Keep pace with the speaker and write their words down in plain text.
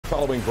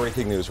Following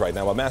breaking news right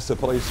now, a massive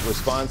police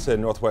response in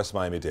northwest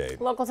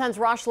Miami-Dade. Local 10's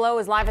Rosh Lowe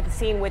is live at the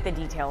scene with the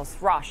details.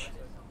 Rosh.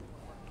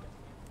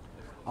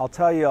 I'll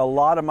tell you, a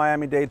lot of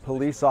Miami-Dade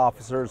police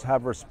officers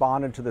have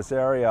responded to this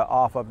area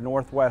off of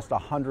Northwest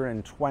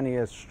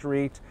 120th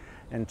Street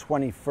and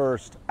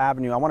 21st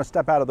Avenue. I want to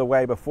step out of the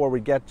way before we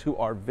get to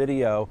our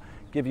video,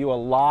 give you a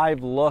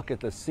live look at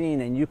the scene,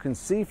 and you can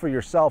see for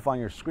yourself on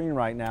your screen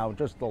right now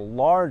just the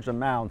large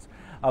amounts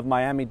of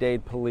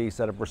Miami-Dade police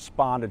that have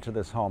responded to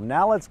this home.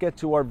 Now let's get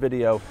to our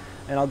video,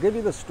 and I'll give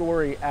you the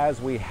story as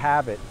we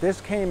have it.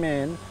 This came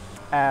in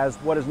as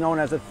what is known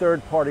as a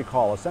third-party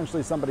call,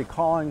 essentially somebody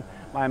calling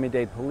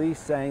Miami-Dade police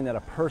saying that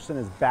a person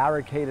is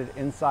barricaded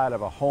inside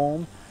of a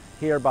home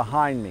here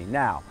behind me.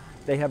 Now,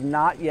 they have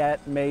not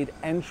yet made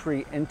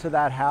entry into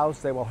that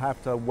house. They will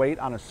have to wait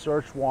on a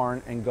search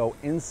warrant and go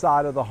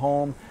inside of the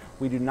home.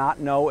 We do not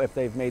know if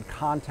they've made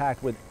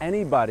contact with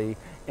anybody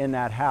in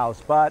that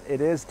house, but it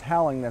is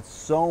telling that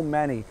so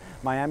many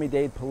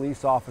Miami-Dade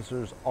police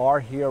officers are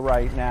here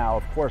right now.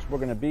 Of course, we're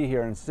going to be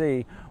here and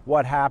see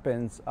what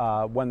happens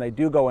when they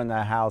do go in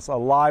that house. A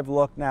live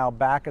look now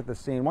back at the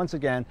scene. Once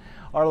again,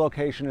 our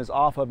location is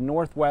off of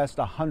Northwest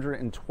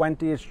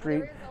 120th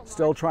Street.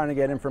 Still trying to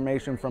get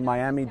information from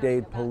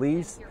Miami-Dade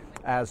police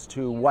as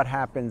to what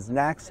happens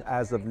next.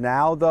 As of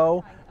now,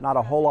 though, not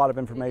a whole lot of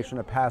information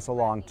to pass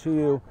along to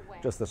you,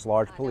 just this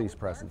large police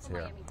presence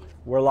here.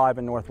 We're live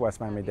in Northwest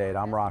Miami-Dade.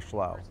 I'm Rosh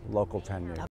Lowe, Local 10 News.